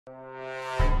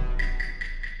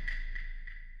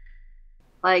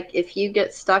Like, if you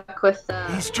get stuck with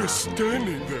He's just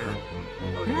standing there,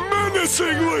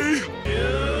 menacingly!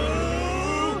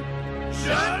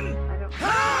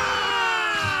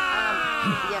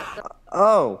 yeah,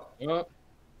 Oh.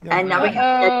 and now we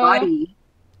have a dead body.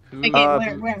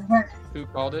 Who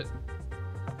called it?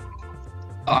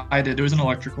 I did. It was an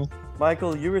electrical.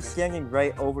 Michael, you were standing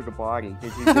right over the body.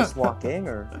 Did you just walk in,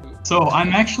 or? So I'm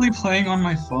actually playing on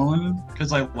my phone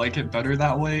because I like it better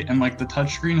that way, and like the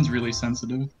touchscreen is really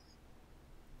sensitive.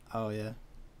 Oh yeah.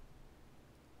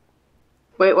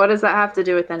 Wait, what does that have to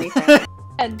do with anything?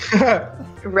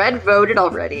 Red voted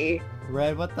already.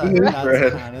 Red, what the? Red.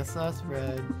 That's kind of sus,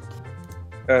 Red.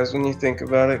 Guys, when you think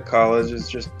about it, college is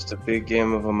just a big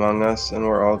game of Among Us, and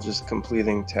we're all just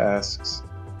completing tasks.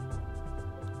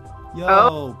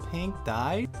 Yo, Pink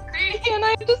died? Brady and I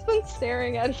have just been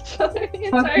staring at each other the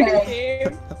entire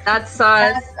game. That's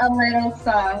sus. That's a little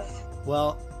sus.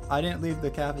 Well, I didn't leave the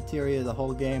cafeteria the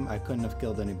whole game. I couldn't have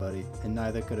killed anybody, and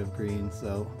neither could have Green,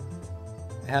 so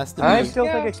it has to be. I still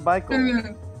think it's Michael.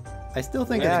 I still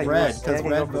think Yeah, it's you were Red, because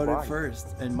standing Red over the voted body. first,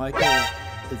 and Michael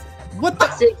is... What the?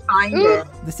 Find it.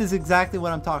 This is exactly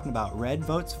what I'm talking about. Red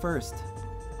votes first.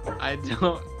 I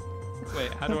don't.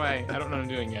 Wait, how do I? I don't know what I'm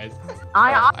doing, guys.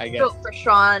 I guess. vote for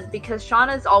Sean because Sean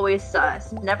is always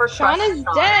sus. Never Sean trust is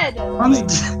dead.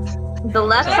 The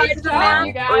left Nice side of the job, map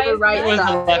you or guys. the right It was the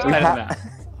side? left side of the map.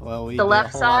 Well, we The did left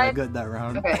a whole lot side? of good that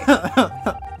round. Okay.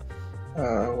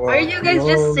 Well, Why are you guys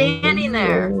just standing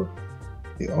there?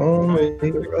 The only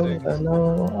road I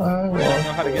know I don't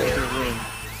know how to get through the room.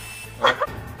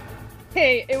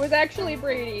 Hey, it was actually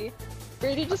Brady.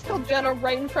 Brady just killed Jenna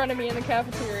right in front of me in the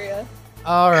cafeteria.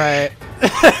 All right.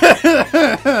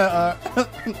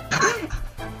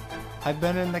 I've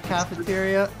been in the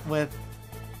cafeteria with.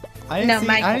 I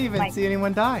didn't even see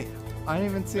anyone die. I didn't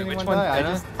even see Wait, which anyone one, die.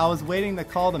 Jenna? I was waiting to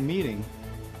call the meeting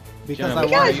because Jenna, I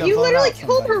which wanted Guys, to you vote literally out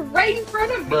killed her somebody. right in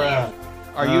front of me.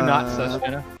 Are you not sus,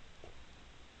 Jenna?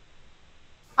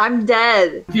 I'm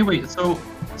dead. Okay, wait.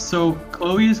 So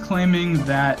Chloe is claiming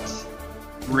that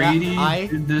Brady I-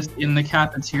 did this in the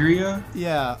cafeteria.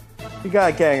 Yeah. You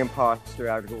gotta get an imposter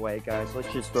out of the way, guys.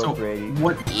 Let's just vote So Brady.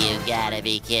 what? You gotta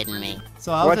be kidding me.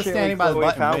 So I was just Fortunately, standing by the Chloe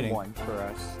button found waiting. one for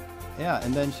us. Yeah,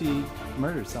 and then she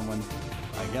murdered someone,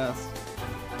 I guess.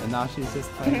 And now she's just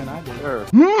claiming I did. Sure.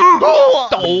 Wow.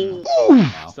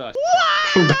 Sus.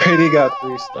 Brady got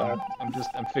 3 stars.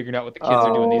 I'm figuring out what the kids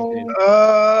are doing these days.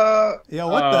 Yo,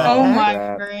 what the Oh heck? my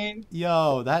Crap. brain.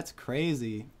 Yo, that's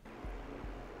crazy.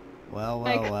 Well,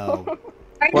 well.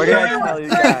 What did I tell you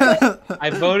guys? I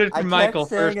voted I for kept Michael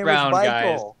saying first it was round,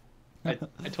 Michael. guys.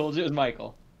 I told you it was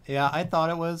Michael. Yeah, I thought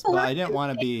it was, but I didn't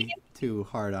want to be too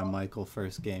hard on Michael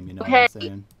first game, you know Okay. what I'm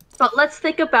saying? But let's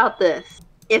think about this.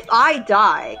 If I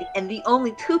die and the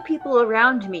only 2 people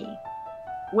around me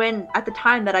at the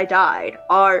time that I died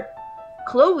are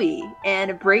Chloe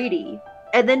and Brady,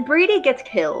 and then Brady gets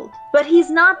killed, but he's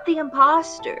not the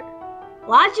imposter.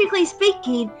 Logically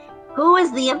speaking, who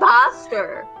is the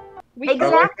imposter?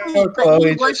 Exactly, So but Chloe he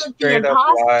just wasn't the straight up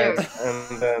lied, imposter.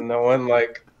 and then no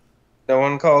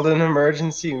one called an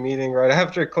emergency meeting right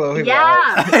after Chloe lied.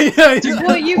 Yeah.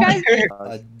 Well, you guys.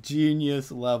 A genius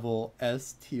level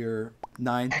S tier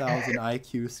 9000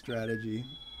 IQ strategy.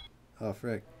 Oh,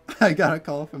 frick. I got a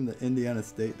call from the Indiana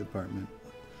State Department.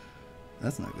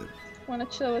 That's not good. Want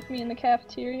to chill with me in the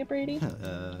cafeteria, Brady? What's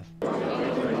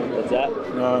that?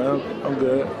 No, I'm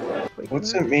good.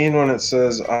 What's it mean when it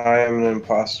says I am an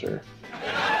imposter?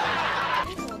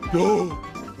 No!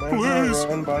 Please!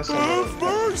 Run by Have someone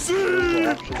mercy!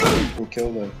 and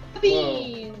kill them.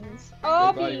 Beans! Oh,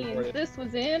 Everybody beans! reported. This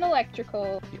was in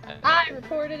electrical. I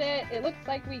reported it. It looks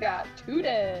like we got 2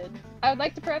 dead. I would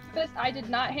like to preface, I did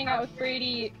not hang out with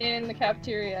Brady in the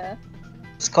cafeteria.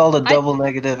 It's called a double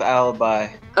negative alibi.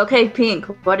 Okay, Pink,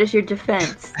 what is your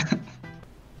defense?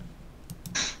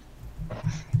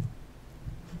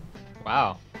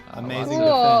 Wow. Amazing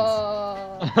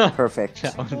defense. Cool. Perfect.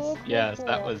 That was, yes,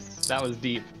 that was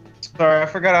deep. Sorry, I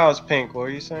forgot I was pink. What were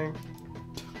you saying?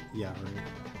 Yeah,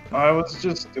 right. I was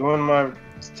just doing my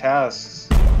tasks.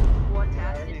 What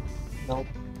task? Nope.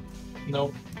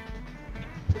 Nope.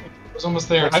 I was almost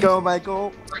there. Let's go,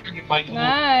 Michael.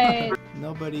 Nice.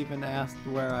 Nobody even asked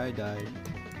where I died.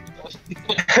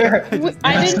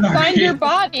 I didn't find your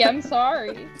body. I'm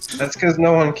sorry. That's because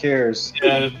no one cares.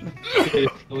 Yeah. I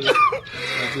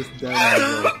just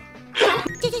died.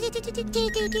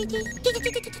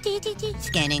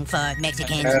 Scanning for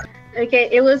Mexicans. Okay,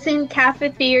 it was in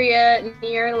cafeteria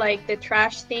near like the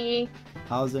trash thingy.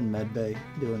 I was in medbay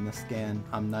doing the scan.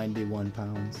 I'm 91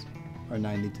 pounds. Or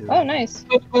 92. Oh, nice.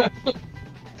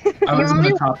 I I was in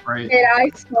the top right. that I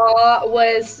saw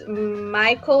was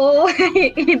Michael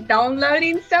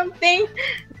downloading something.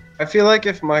 I feel like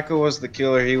if Michael was the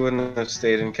killer, he wouldn't have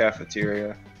stayed in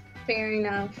cafeteria. Fair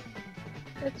enough.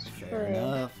 It's Fair true.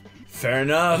 enough. Fair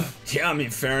enough. Yeah, I mean,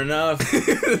 fair enough.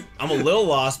 I'm a little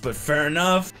lost, but fair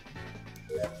enough.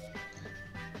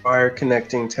 Wire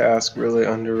connecting task really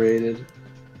underrated.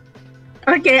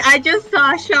 Okay, I just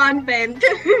saw Sean vent.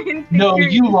 No,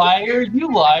 you liar!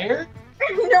 You liar!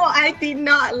 No, I did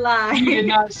not lie. You did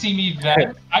not see me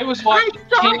vent. I was watching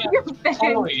saw King you of vent.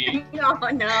 Chloe. No.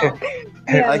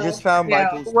 I just found no.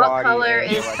 Michael's What body. color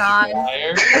and, is like, Sean?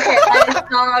 Liar. Okay, I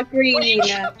saw green.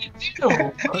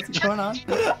 What's going on?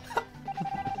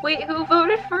 Wait, who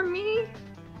voted for me?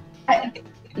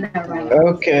 Never mind.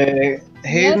 Okay,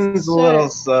 Hayden's a little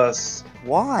sus.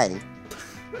 Why?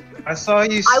 I saw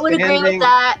you I would agree with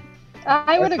that.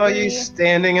 I would saw agree. you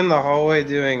standing in the hallway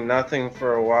doing nothing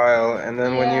for a while, and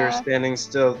then when you were Yeah. standing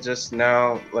still just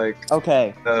now, like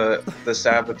Okay. the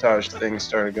sabotage thing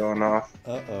started going off.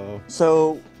 Uh-oh.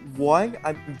 So, one,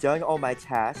 I'm doing all my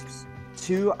tasks.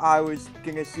 Two, I was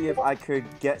gonna see if I could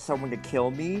get someone to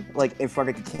kill me, like, in front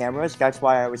of the cameras. That's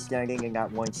why I was standing in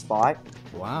that one spot.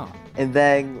 Wow. And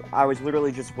then I was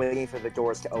literally just waiting for the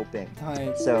doors to open.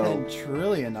 So- 10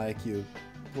 trillion IQ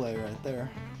play right there.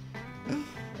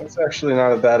 That's actually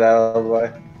not a bad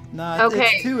alibi. Nah,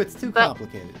 Okay, it's too but-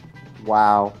 complicated.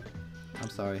 Wow. I'm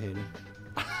sorry, Hayden.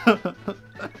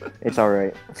 It's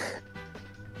alright.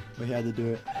 We had to do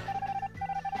it.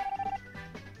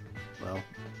 Well.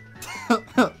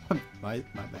 my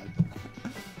bad.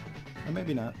 Or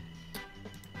maybe not.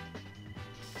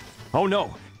 Oh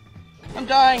no. I'm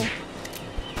dying.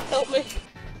 Help me.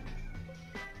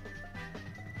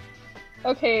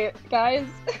 Okay, guys.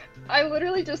 I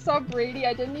literally just saw Brady.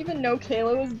 I didn't even know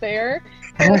Kayla was there.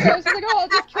 And so I was just like, oh, I'll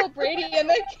just kill Brady. And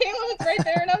then Kayla was right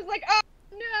there, and I was like, oh,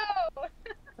 no.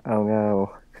 Oh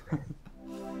no.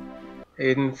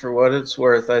 Hayden, for what it's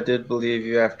worth, I did believe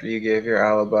you after you gave your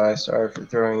alibi. Sorry for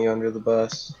throwing you under the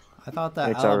bus. I thought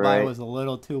that It's alibi alright. was a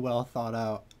little too well thought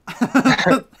out.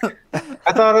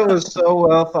 I thought it was so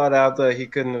well thought out that he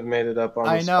couldn't have made it up on the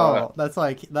I know. spot.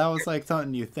 That was like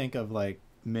something you think of like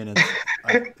minutes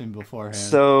in beforehand.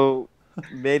 So,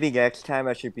 maybe next time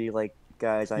I should be like,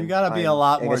 guys, You gotta be a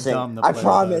lot more innocent. dumb to I play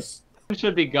promise. It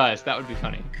should be Gus. That would be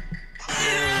funny.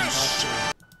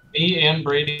 Me and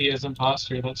Brady is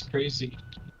imposter. That's crazy.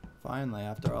 Finally,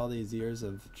 after all these years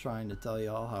of trying to tell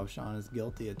you all how Sean is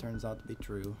guilty, it turns out to be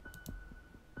true.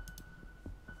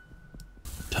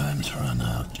 Time's run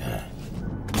out, Jack.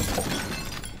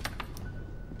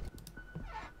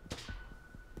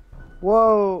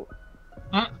 Whoa.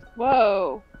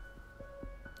 Whoa.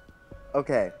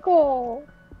 Okay. Cool.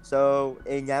 So,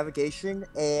 in navigation,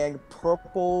 and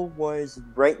purple was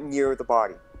right near the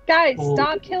body. Guys, Oh.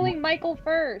 stop killing Michael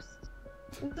first.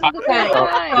 This is the Okay.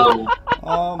 third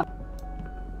time.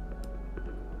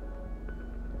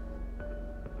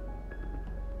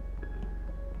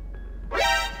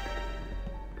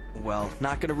 Well,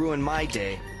 not gonna ruin my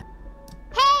day.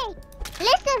 Hey,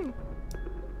 listen.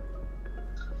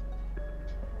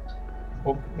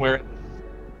 Oh, where?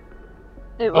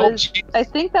 It Oh, was. jeez. I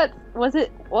think that was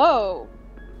it. Whoa.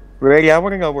 Brady, I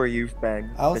want to know where you've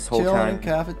been I was this whole chilling in time.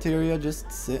 cafeteria,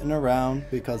 just sitting around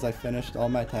because I finished all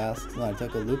my tasks. And I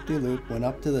took a loop-de-loop, went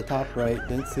up to the top right,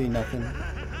 didn't see nothing,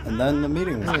 and then the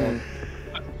meeting was done.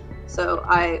 So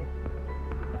I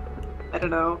don't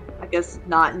know. I guess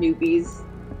not newbies.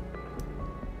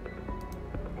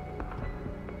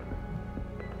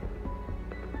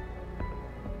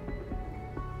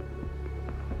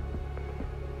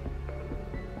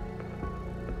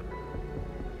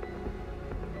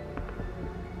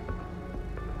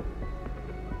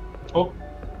 Oh,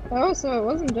 Oh, so it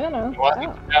wasn't Jenna. it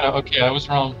wasn't Jenna. Okay, I was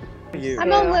wrong. You.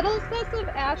 I'm a little sus of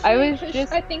Ashley. I was 'cause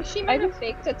just- I think she might have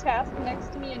faked a task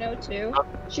next to me in O2.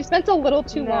 She spent a little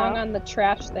too long on the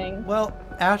trash thing. Well,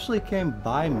 Ashley came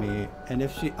by me, and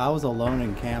I was alone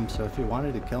in camp, so if she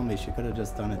wanted to kill me, she could have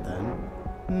just done it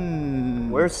then.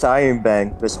 Where's Cyan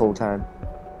been this whole time?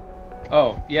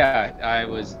 Oh, yeah, I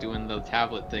was doing the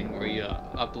tablet thing where you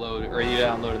upload, or you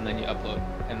download and then you upload,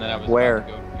 and then I was Where? about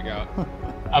to go figure out.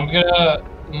 I'm gonna.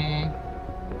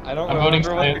 I don't I'm voting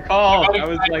remember what Cyan. they're called. I'm voting I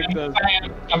was Cyan.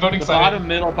 like I'm voting the Cyan. bottom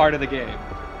middle part of the game.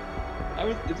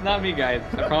 It's not me, guys.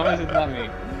 I promise it's not me.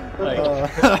 Like,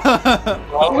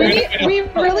 Well, We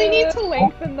really need to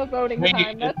lengthen the voting Wait,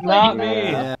 time. That's it's not like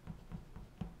me.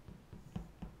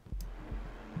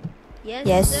 Yeah.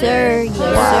 Yes, sir. Yes, sir.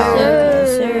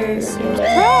 Yes, sir.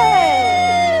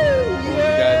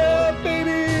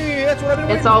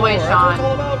 It's always Sean.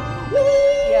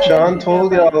 Yeah. Sean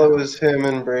told y'all it was him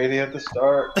and Brady at the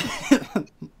start.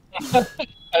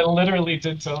 I literally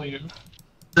did tell you.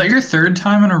 Is that your third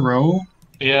time in a row?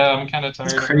 Yeah, I'm kind of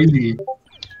tired. That's crazy.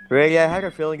 Brady, I had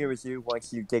a feeling it was you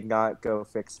once you did not go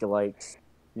fix the lights.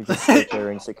 You just stood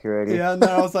there in security. Yeah, and then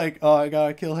I was like, oh, I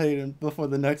gotta kill Hayden before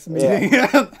the next meeting.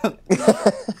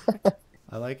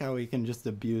 I like how we can just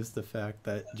abuse the fact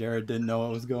that Jared didn't know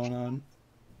what was going on.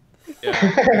 Yeah.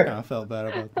 I kind of felt bad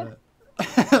about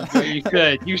that. You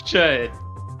could. You should.